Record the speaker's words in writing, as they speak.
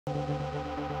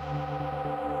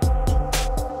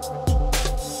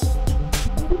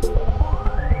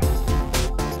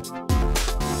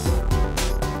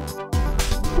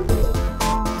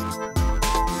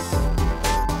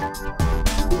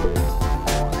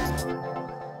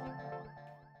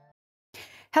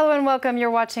Hello and welcome.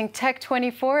 You're watching Tech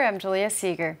 24. I'm Julia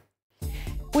Seeger.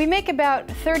 We make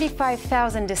about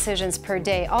 35,000 decisions per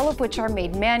day, all of which are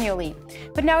made manually.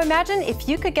 But now imagine if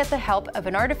you could get the help of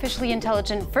an artificially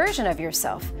intelligent version of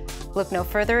yourself. Look no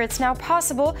further, it's now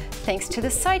possible thanks to the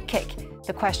Sidekik.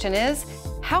 The question is,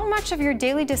 how much of your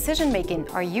daily decision-making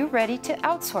are you ready to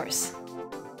outsource?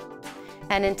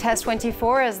 And in Test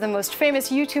 24, as the most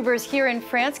famous YouTubers here in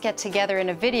France get together in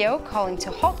a video calling to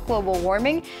halt global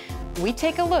warming, we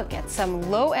take a look at some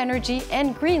low-energy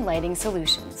and green lighting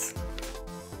solutions.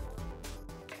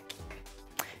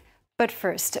 But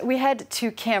first, we head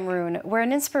to Cameroon, where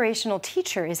an inspirational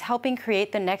teacher is helping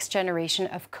create the next generation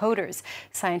of coders.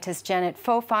 Scientist Janet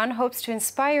Fofan hopes to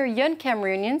inspire young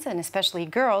Cameroonians, and especially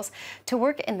girls, to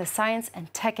work in the science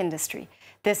and tech industry.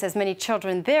 This as many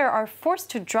children there are forced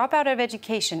to drop out of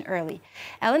education early.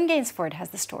 Ellen Gainsford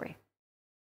has the story.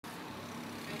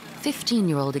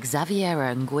 15-year-old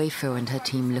Xaviera Nguefo and her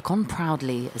team look on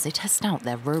proudly as they test out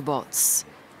their robots.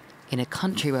 In a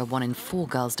country where 1 in 4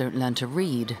 girls don't learn to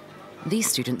read, these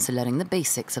students are learning the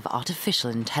basics of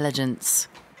artificial intelligence.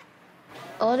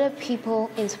 Other people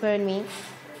inspired me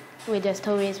with their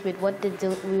stories, with what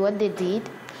they did,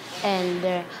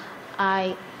 and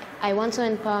I want to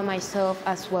empower myself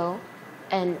as well,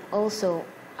 and also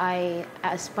I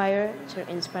aspire to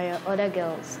inspire other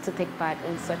girls to take part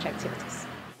in such activities.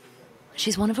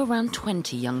 She's one of around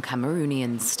 20 young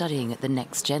Cameroonians studying at the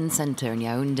Next Gen Center in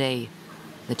Yaoundé.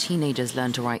 The teenagers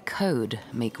learn to write code,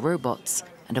 make robots,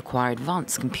 and acquire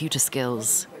advanced computer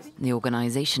skills. The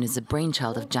organization is the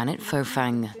brainchild of Janet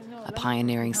Fofan, a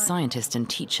pioneering scientist and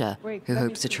teacher who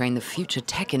hopes to train the future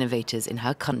tech innovators in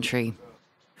her country.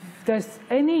 If there's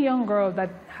any young girl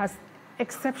that has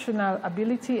exceptional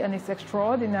ability and is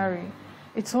extraordinary,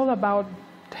 it's all about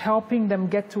helping them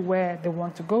get to where they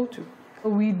want to go to.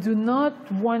 We do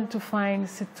not want to find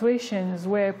situations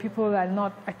where people are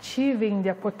not achieving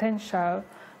their potential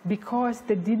because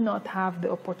they did not have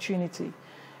the opportunity.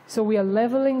 So we are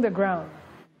leveling the ground.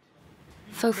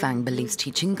 Fofan believes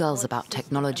teaching girls about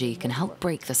technology can help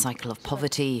break the cycle of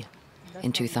poverty.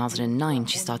 In 2009,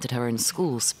 she started her own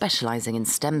school specializing in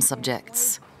STEM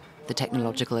subjects. The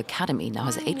Technological Academy now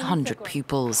has 800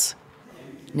 pupils.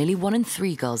 Nearly 1 in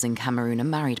 3 girls in Cameroon are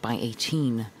married by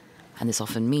 18. And this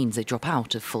often means they drop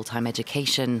out of full-time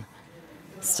education.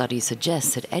 Studies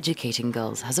suggest that educating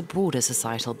girls has a broader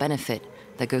societal benefit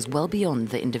that goes well beyond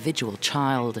the individual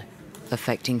child,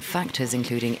 affecting factors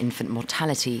including infant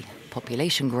mortality,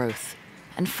 population growth,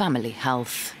 and family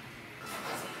health.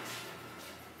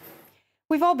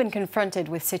 We've all been confronted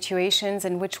with situations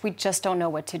in which we just don't know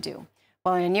what to do.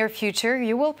 Well, in the near future,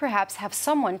 you will perhaps have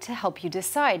someone to help you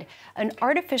decide, an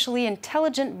artificially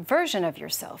intelligent version of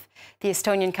yourself. The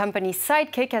Estonian company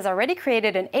Sidekik has already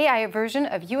created an AI version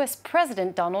of US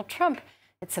President Donald Trump.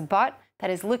 It's a bot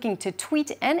that is looking to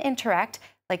tweet and interact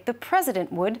like the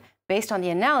president would, based on the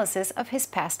analysis of his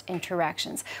past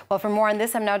interactions. Well, for more on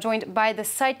this, I'm now joined by the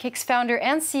Sidekik's founder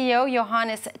and CEO,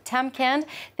 Johannes Tammekand.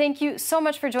 Thank you so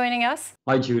much for joining us.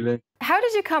 Hi, Julie. How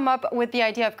did you come up with the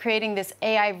idea of creating this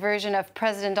AI version of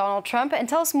President Donald Trump? And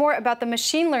tell us more about the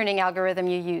machine learning algorithm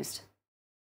you used.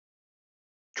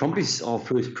 Trump is our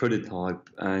first prototype,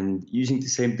 and using the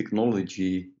same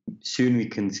technology, soon we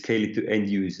can scale it to end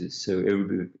users, so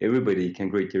everybody can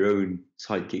create their own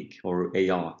Sidekik or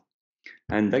AR.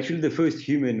 And actually, the first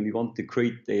human we want to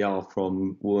create AR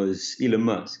from was Elon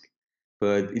Musk,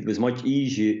 but it was much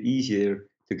easier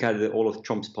to gather all of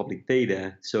Trump's public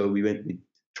data, so we went with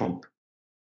Trump.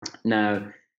 Now,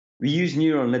 we use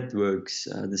neural networks,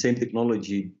 the same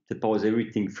technology that powers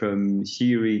everything from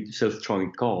Siri to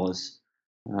self-driving cars.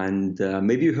 And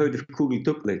maybe you heard of Google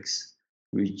Duplex,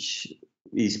 which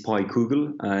is by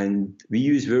Google, and we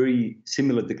use very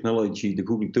similar technology, the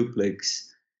Google Duplex,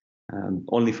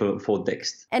 only for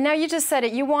text. And now you just said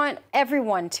it, you want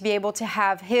everyone to be able to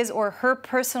have his or her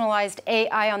personalized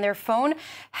AI on their phone.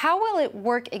 How will it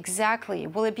work exactly?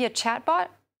 Will it be a chatbot?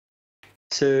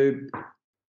 So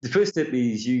the first step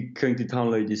is you're going to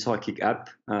download the Sidekik app.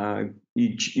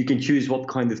 You can choose what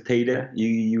kind of data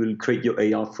you will create your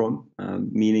AR from,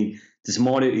 meaning the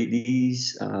smarter it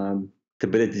is, the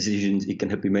better decisions it can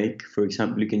help you make. For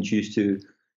example, you can choose to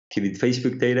give it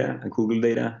Facebook data and Google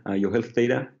data, your health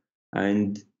data.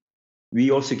 And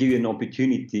we also give you an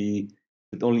opportunity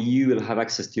that only you will have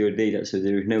access to your data, so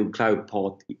there is no cloud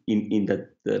part in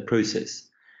that process.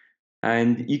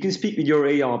 And you can speak with your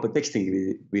AR by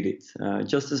texting with it,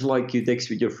 just as like you text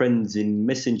with your friends in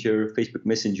Messenger, Facebook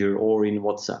Messenger, or in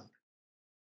WhatsApp.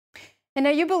 And now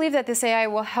you believe that this AI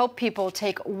will help people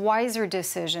take wiser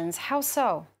decisions. How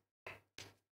so?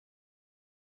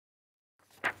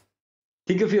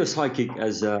 Think of your sidekick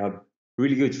as a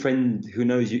really good friend who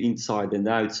knows you inside and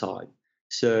outside.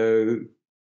 So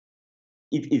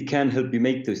it can help you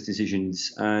make those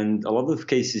decisions. And a lot of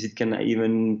cases, it can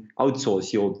even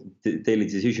outsource your daily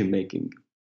decision making.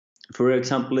 For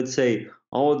example, let's say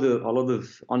I order a lot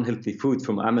of unhealthy food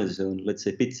from Amazon, let's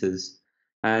say pizzas,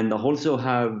 and I also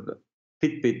have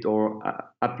Fitbit or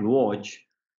Apple Watch.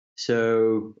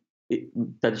 So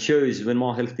that shows when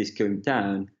my health is going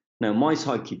down. Now my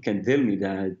sidekick can tell me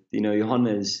that,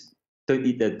 Johannes, don't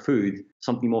eat that food,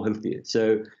 something more healthier.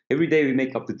 So every day we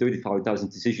make up to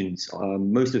 35,000 decisions,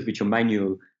 most of which are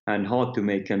manual and hard to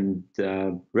make and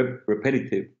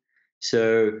repetitive.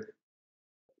 So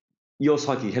your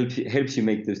psyche helps you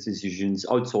make those decisions,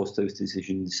 outsource those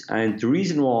decisions. And the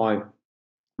reason why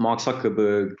Mark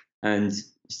Zuckerberg and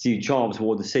Steve Jobs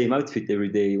wore the same outfit every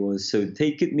day was so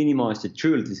they could minimize the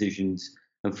trivial decisions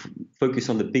and focus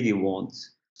on the bigger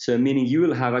ones. So meaning you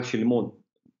will have actually more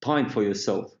time for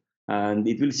yourself and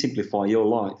it will simplify your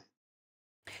life.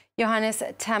 Johannes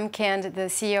Tammekand, the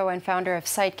CEO and founder of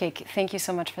Sidekik, thank you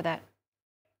so much for that.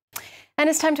 And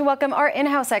it's time to welcome our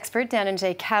in-house expert,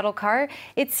 Dhananjay Kadalkar.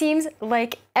 It seems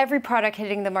like every product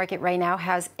hitting the market right now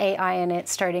has AI in it,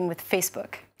 starting with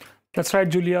Facebook. That's right,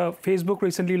 Julia. Facebook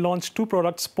recently launched two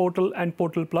products, Portal and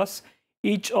Portal Plus,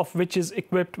 each of which is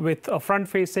equipped with a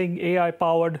front-facing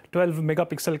AI-powered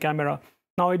 12-megapixel camera.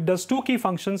 Now, it does two key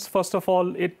functions. First of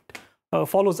all, it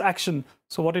follows action.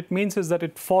 So what it means is that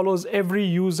it follows every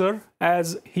user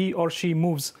as he or she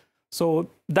moves. So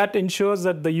that ensures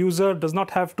that the user does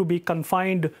not have to be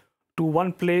confined to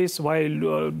one place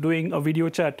while doing a video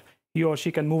chat. He or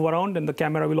she can move around and the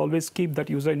camera will always keep that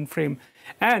user in frame.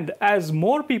 And as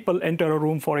more people enter a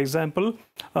room, for example,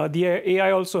 the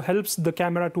AI also helps the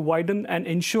camera to widen and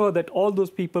ensure that all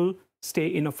those people stay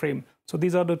in a frame. So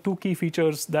these are the two key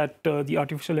features that the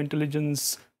artificial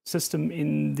intelligence system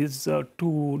in these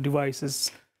two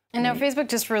devices. And now Facebook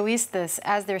just released this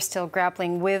as they're still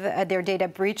grappling with their data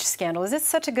breach scandal. Is it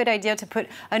such a good idea to put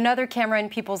another camera in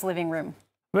people's living room?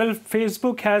 Well,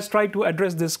 Facebook has tried to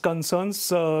address these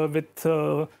concerns with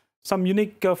some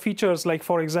unique features, like,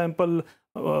 for example,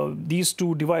 these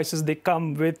two devices, they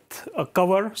come with a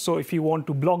cover. So if you want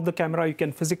to block the camera, you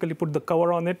can physically put the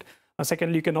cover on it.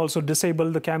 Secondly, you can also disable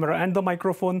the camera and the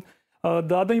microphone.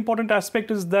 The other important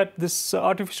aspect is that this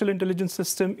artificial intelligence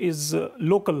system is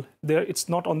local. It's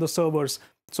not on the servers.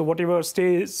 So whatever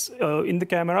stays in the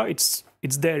camera, it's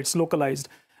there, it's localized.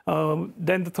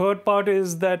 Then the third part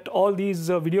is that all these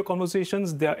video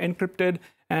conversations, they are encrypted,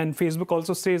 and Facebook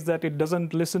also says that it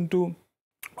doesn't listen to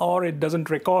or it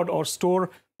doesn't record or store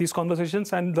these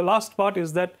conversations. And the last part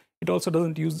is that it also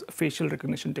doesn't use facial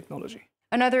recognition technology.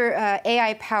 Another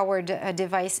AI-powered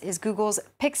device is Google's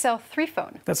Pixel 3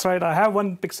 phone. That's right. I have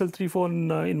one Pixel 3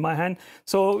 phone in my hand.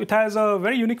 So it has a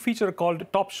very unique feature called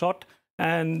Top Shot,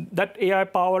 and that AI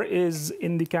power is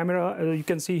in the camera, you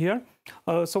can see here.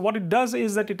 So what it does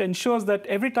is that it ensures that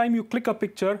every time you click a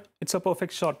picture, it's a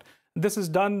perfect shot. This is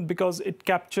done because it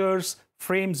captures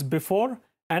frames before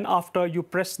and after you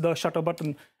press the shutter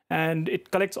button. And it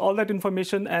collects all that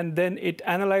information and then it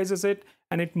analyzes it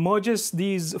and it merges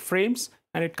these frames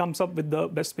and it comes up with the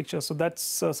best picture. So that's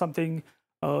something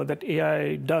that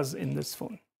AI does in this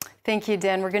phone. Thank you,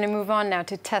 Dan. We're going to move on now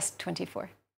to Test 24.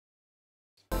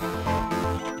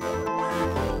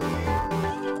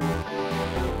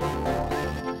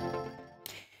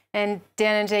 And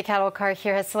Dhananjay Kadalkar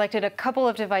here has selected a couple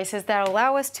of devices that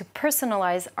allow us to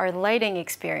personalize our lighting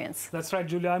experience. That's right,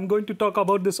 Julia. I'm going to talk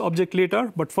about this object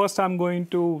later, but first I'm going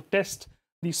to test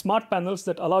the smart panels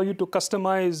that allow you to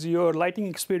customize your lighting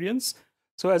experience.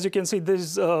 So as you can see,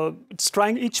 this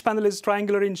each panel is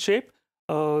triangular in shape.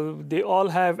 They all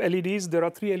have LEDs. There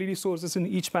are 3 LED sources in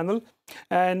each panel.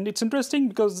 And it's interesting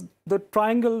because the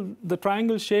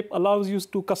triangle shape allows you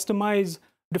to customize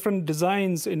different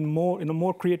designs in a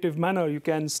more creative manner. You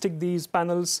can stick these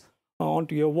panels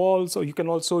onto your walls, or you can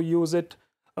also use it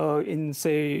in,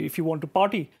 say, if you want to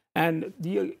party. And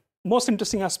the most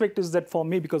interesting aspect is that for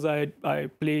me, because I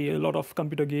play a lot of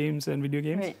computer games and video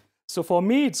games, right. So for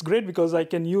me, it's great because I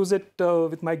can use it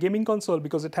with my gaming console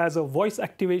because it has a voice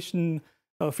activation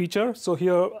feature. So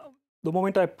here, the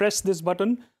moment I press this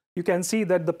button, you can see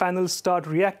that the panels start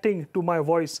reacting to my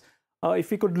voice.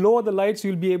 If we could lower the lights,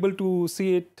 you'll be able to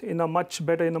see it in a much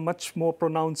better, in a much more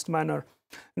pronounced manner.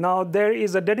 Now, there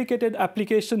is a dedicated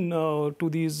application to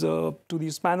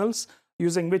these panels,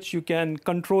 using which you can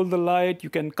control the light, you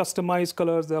can customize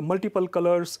colors. There are multiple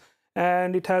colors,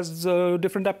 and it has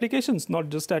different applications, not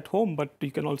just at home, but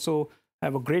you can also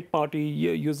have a great party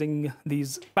using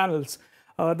these panels.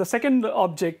 The second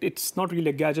object, it's not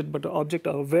really a gadget, but an object,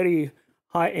 a very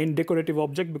high-end decorative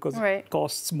object because Right. it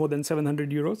costs more than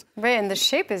 700 euros. Right, and the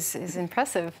shape is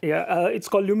impressive. Yeah, it's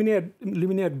called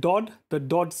Luminaire DOD. The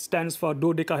DOD stands for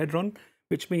dodecahedron,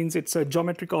 which means it's a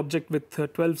geometric object with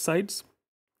 12 sides.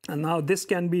 And now this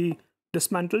can be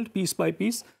dismantled piece by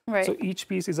piece. Right. So each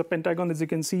piece is a pentagon, as you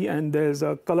can see, and there's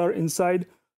a color inside.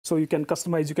 So you can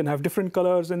customize, you can have different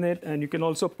colors in it, and you can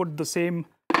also put the same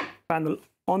panel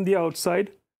on the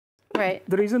outside. Right.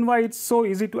 The reason why it's so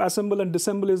easy to assemble and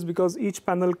disassemble is because each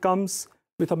panel comes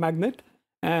with a magnet.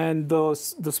 And the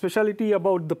speciality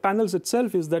about the panels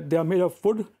itself is that they are made of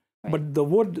wood, right. But the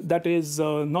wood that is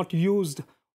not used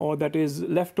or that is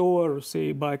left over,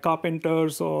 say, by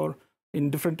carpenters or in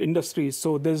different industries.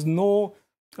 So there's no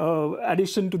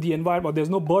addition to the environment, or there's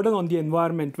no burden on the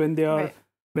environment when they are, right.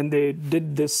 When they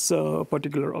did this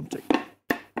particular object.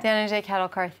 Dhananjay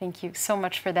Khatalkar, thank you so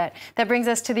much for that. That brings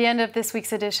us to the end of this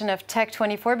week's edition of Tech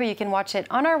 24, but you can watch it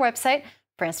on our website,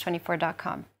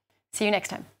 France24.com. See you next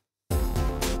time.